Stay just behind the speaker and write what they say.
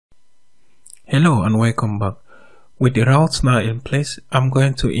Hello and welcome back. With the routes now in place, I'm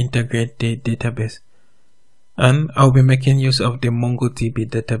going to integrate the database. And I'll be making use of the Mongodb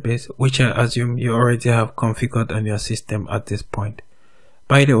database, which I assume you already have configured on your system at this point.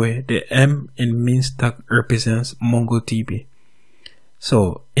 By the way, the M in min stack represents Mongodb.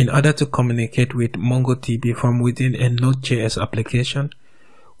 So, in order to communicate with Mongodb from within a Node.js application,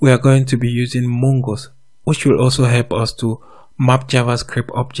 we are going to be using Mongoose, which will also help us to map JavaScript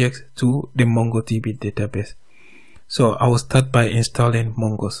objects to the Mongodb database. So I will start by installing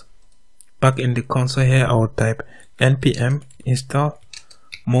Mongoose. Back in the console here, I will type npm install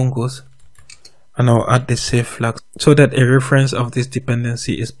mongoose and I'll add the save flag so that a reference of this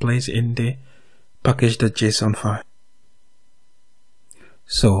dependency is placed in the package.json file.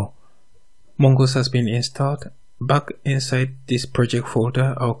 So Mongoose has been installed. Back inside this project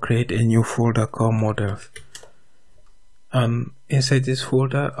folder, I'll create a new folder called models. And inside this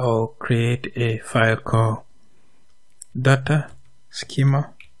folder, I'll create a file called data schema.js.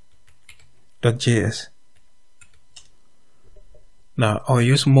 Now, I'll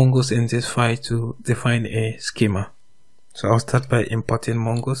use Mongoose in this file to define a schema. So I'll start by importing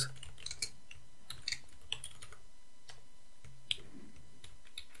Mongoose.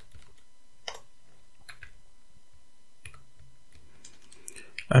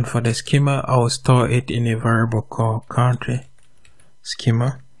 And for the schema, I will store it in a variable called country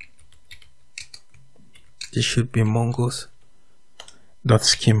schema. This should be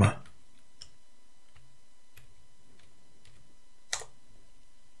mongoose.schema.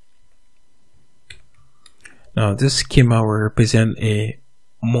 Now this schema will represent a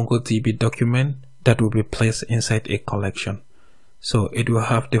MongoDB document that will be placed inside a collection. So it will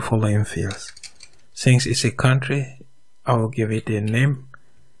have the following fields. Since it's a country, I will give it a name,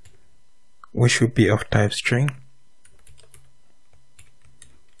 which should be of type string.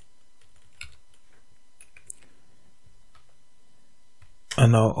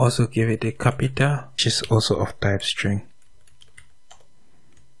 And I'll also give it a capital, which is also of type string.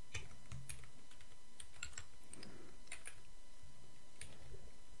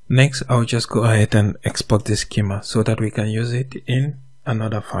 Next, I'll just go ahead and export this schema so that we can use it in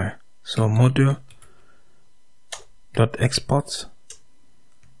another file. So module.export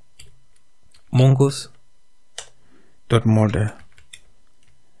mongoose.model,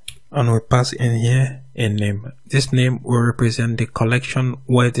 and we pass in here a name. This name will represent the collection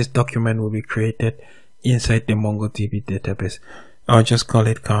where this document will be created inside the MongoDB database. I'll just call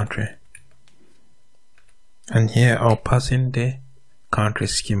it country, and here I'll pass in the country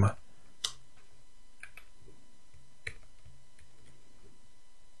schema.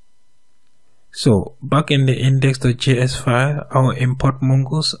 So back in the index.js file, I'll import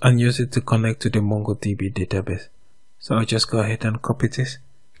Mongoose and use it to connect to the MongoDB database. So I'll just go ahead and copy this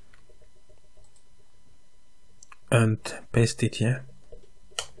and paste it here.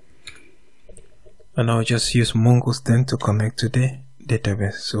 And I'll just use Mongoose then to connect to the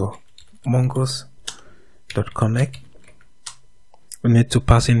database. So mongoose.connect. We need to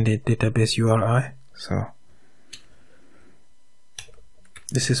pass in the database URI. So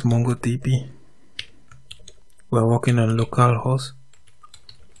this is MongoDB. We're working on localhost,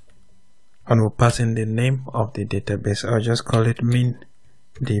 and we'll pass in the name of the database. I'll just call it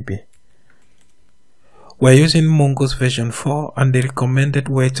MinDB. We're using Mongoose version 4, and the recommended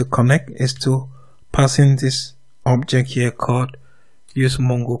way to connect is to pass in this object here called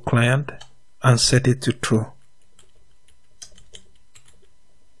useMongoClient and set it to true.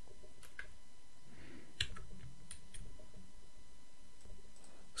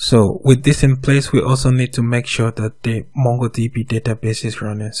 So with this in place, we also need to make sure that the MongoDB database is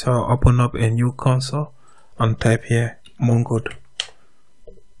running. So I'll open up a new console and type here Mongodb.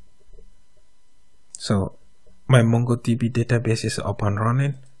 So my MongoDB database is up and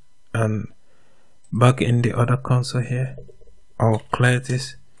running, and back in the other console here, I'll clear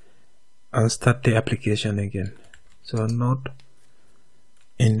this and start the application again. So node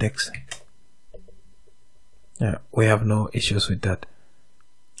index. Yeah, we have no issues with that.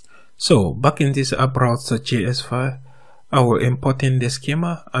 So back in this app.routes.js file, I will import in the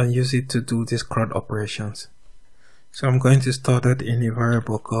schema and use it to do these CRUD operations. So I'm going to store that in a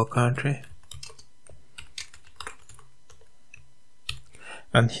variable called country.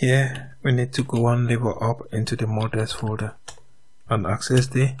 And here we need to go one level up into the models folder and access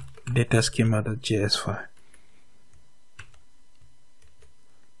the data schema.js file.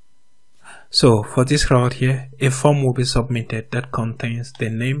 So for this route here, a form will be submitted that contains the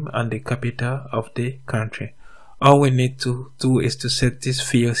name and the capital of the country. All we need to do is to set these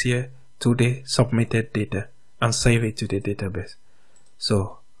fields here to the submitted data and save it to the database.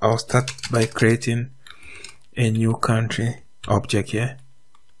 So I'll start by creating a new country object here,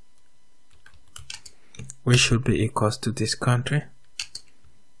 which should be equals to this country.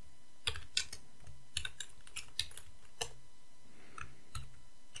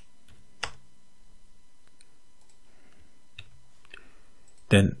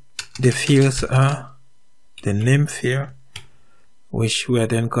 Then the fields are the name field, which we are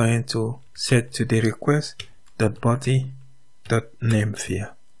then going to set to the request.body.name field.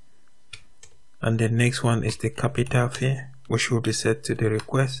 And the next one is the capital field, which will be set to the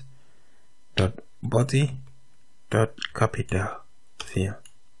request.body.capital field.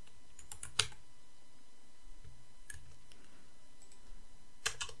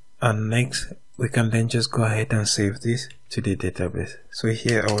 And next, we can then just go ahead and save this to the database. So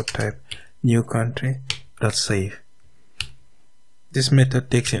here I will type new country.save. This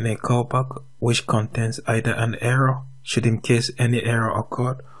method takes in a callback which contains either an error, should in case any error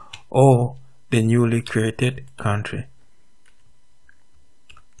occurred, or the newly created country.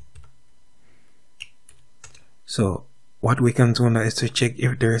 So what we can do now is to check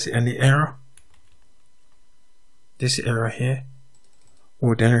if there is any error. This error here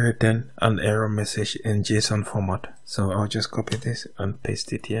will then return an error message in JSON format. So I'll just copy this and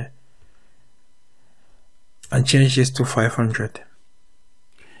paste it here and change this to 500.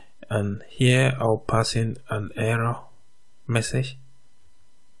 And here I'll pass in an error message.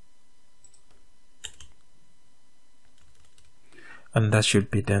 And that should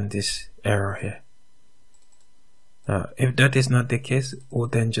be then this error here. Now, if that is not the case, we'll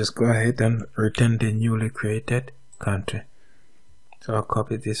then just go ahead and return the newly created country. So I'll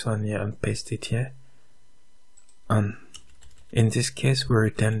copy this one here and paste it here. And in this case, we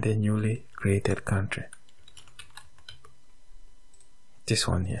return the newly created country. This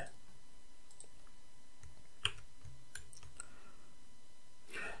one here.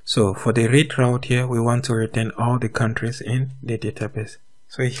 So for the read route here, we want to return all the countries in the database.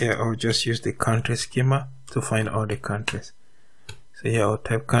 So here I'll just use the country schema to find all the countries. So here I'll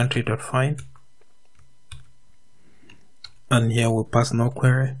type country.find. And here we'll pass no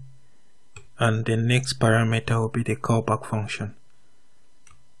query. And the next parameter will be the callback function,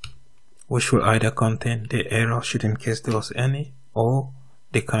 which will either contain the error, should in case there was any, or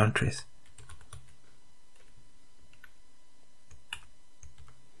the countries.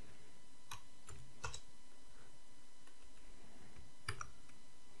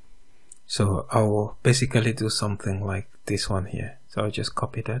 So I will basically do something like this one here. So I'll just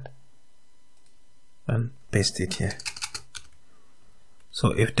copy that and paste it here.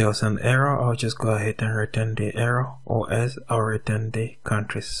 So if there was an error, I'll just go ahead and return the error, or else I'll return the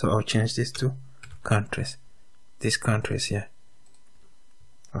countries. So I'll change this to countries. These countries here.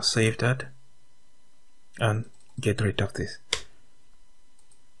 I'll save that and get rid of this.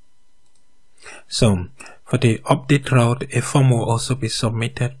 So for the update route, a form will also be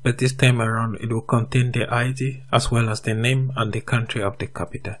submitted, but this time around it will contain the ID as well as the name and the country of the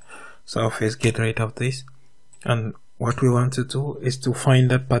capital. So I'll first get rid of this, and what we want to do is to find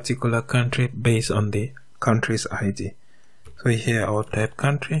that particular country based on the country's ID. So here I'll type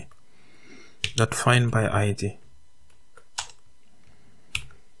country.find by ID.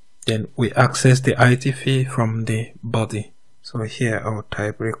 Then we access the ID field from the body. So here I'll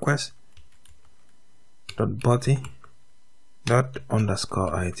type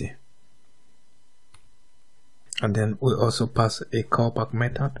request.body._ID. And then we also pass a callback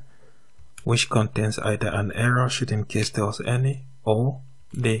method which contains either an error, should in case there was any, or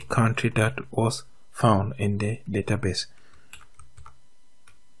the country that was found in the database.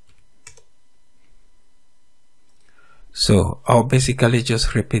 So I'll basically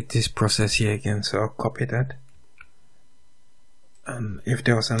just repeat this process here again. So I'll copy that, and if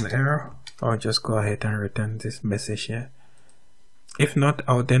there was an error, I'll just go ahead and return this message here. If not,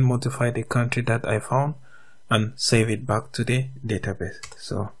 I'll then modify the country that I found and save it back to the database.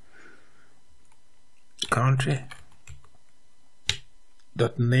 So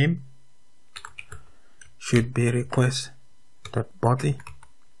country.name should be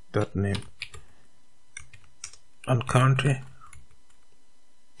request.body.name, and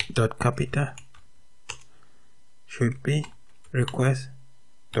country.capital should be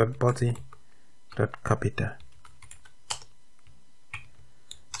request.body.capital.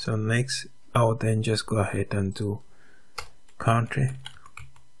 So next I'll then just go ahead and do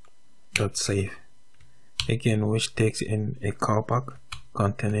country.save again, which takes in a callback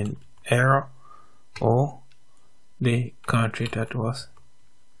containing error or the country that was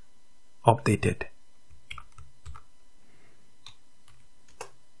updated.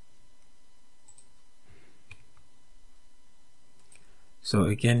 So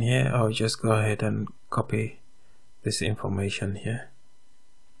again here, I'll just go ahead and copy this information here.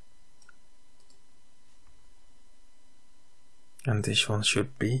 And this one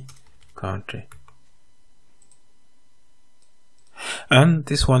should be country. And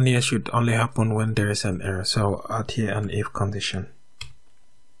this one here should only happen when there is an error. So I'll add here an if condition.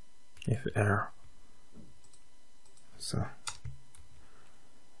 If error. So,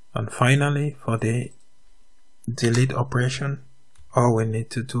 and finally, for the delete operation, all we need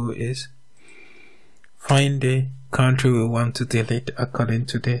to do is find the country we want to delete according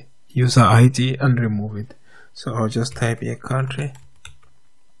to the user ID and remove it. So I'll just type here country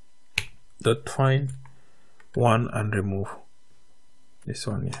dot find one and remove this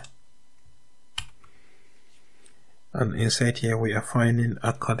one here. And inside here we are finding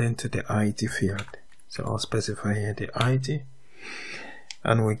according to the ID field. So I'll specify here the ID,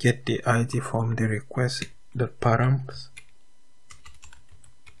 and we get the ID from the request dot params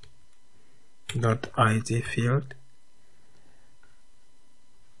dot ID field.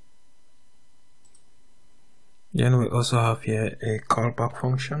 Then we also have here a callback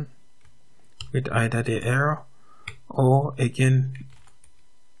function with either the error or again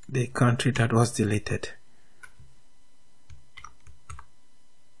the country that was deleted.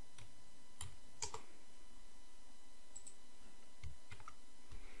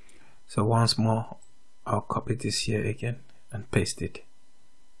 So once more, I'll copy this here again and paste it.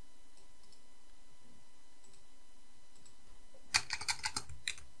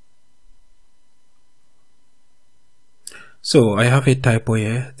 So I have a typo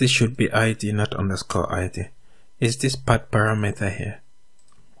here. This should be ID, not underscore ID. It's this path parameter here.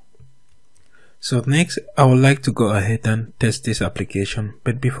 So next, I would like to go ahead and test this application.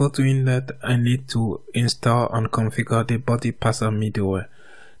 But before doing that, I need to install and configure the body parser middleware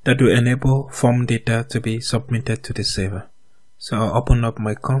that will enable form data to be submitted to the server. So I'll open up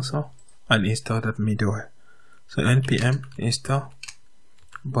my console and install that middleware. So npm install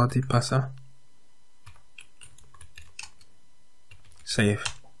body parser. Save.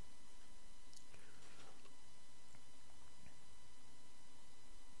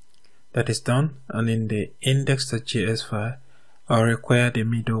 That is done, and in the index.js file, I'll require the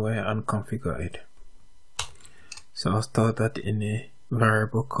middleware and configure it. So I'll store that in a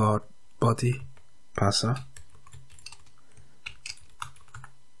variable called body parser.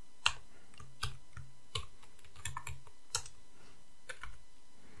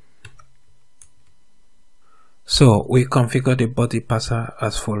 So we configure the body parser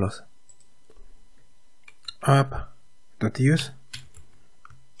as follows: app.use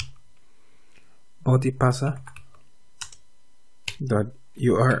body parser dot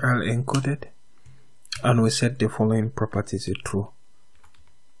URL encoded, and we set the following properties to true.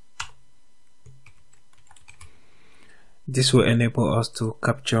 This will enable us to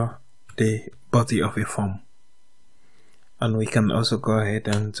capture the body of a form, and we can also go ahead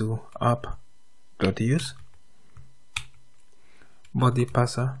and do app.use body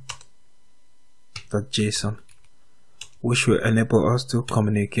parser.json, which will enable us to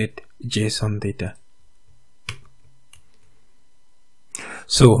communicate JSON data.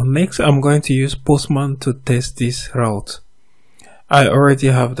 So next, I'm going to use Postman to test this route. I already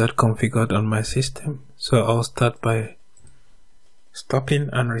have that configured on my system, so I'll start by stopping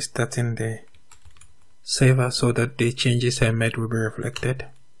and restarting the server so that the changes I made will be reflected.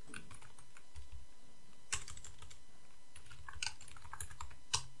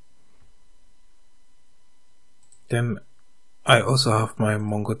 Then I also have my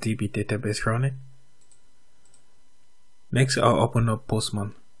Mongodb database running. Next, I'll open up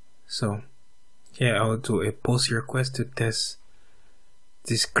Postman. So here I'll do a post request to test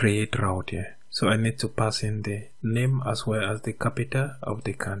this create route here. So I need to pass in the name as well as the capital of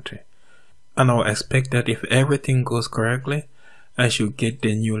the country. And I'll expect that if everything goes correctly, I should get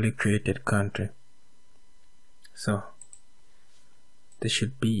the newly created country. So this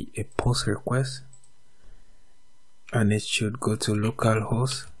should be a post request, and it should go to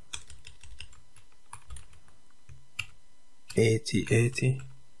localhost 8080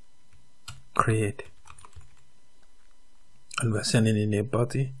 create, and we're sending in a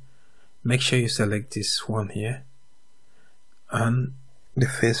body. Make sure you select this one here, and the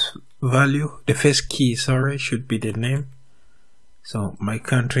first key should be the name. So my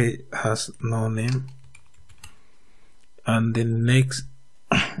country has no name, and the next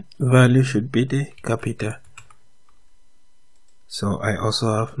value should be the capital. So I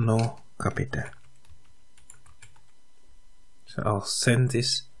also have no capital. So I'll send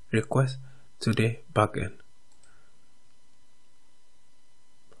this request to the backend.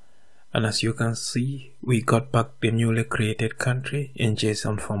 And as you can see, we got back the newly created country in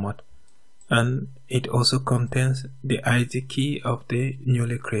JSON format. And it also contains the ID key of the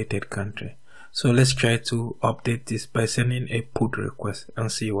newly created country. So let's try to update this by sending a put request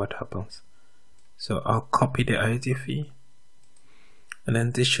and see what happens. So I'll copy the ID fee, and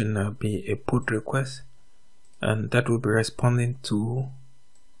then this should now be a put request, and that will be responding to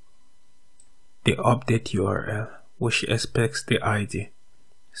the update URL, which expects the ID.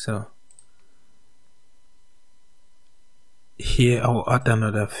 So here I'll add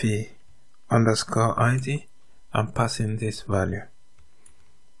another fee underscore ID and pass in this value,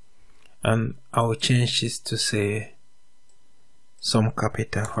 and I'll change this to say some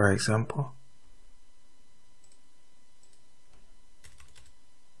capital, for example.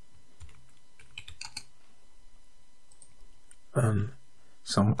 And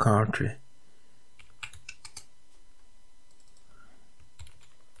some country.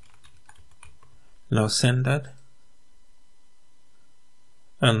 Now send that,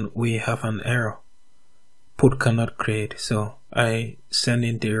 and we have an error. Put cannot create, so I send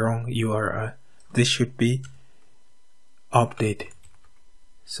in the wrong URL. This should be update.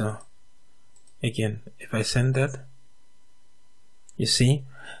 So again, if I send that, you see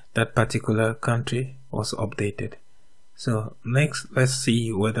that particular country was updated. So next, let's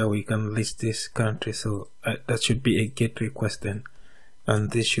see whether we can list this country. So that should be a GET request then, and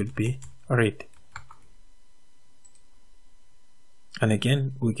this should be read. And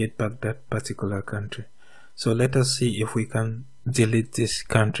again, we get back that particular country. So let us see if we can delete this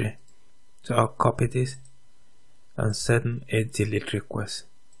country. So I'll copy this and send a delete request.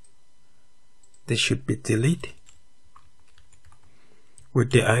 This should be delete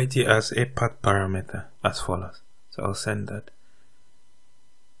with the ID as a path parameter as follows. So I'll send that.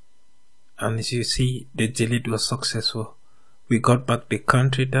 And as you see, the delete was successful. We got back the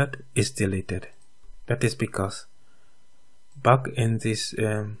country that is deleted. That is because back in this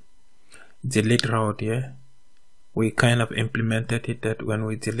delete route here, we kind of implemented it that when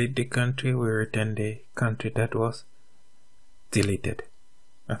we delete the country, we return the country that was deleted.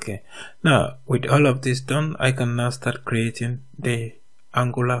 Okay, now with all of this done, I can now start creating the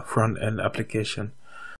Angular front-end application.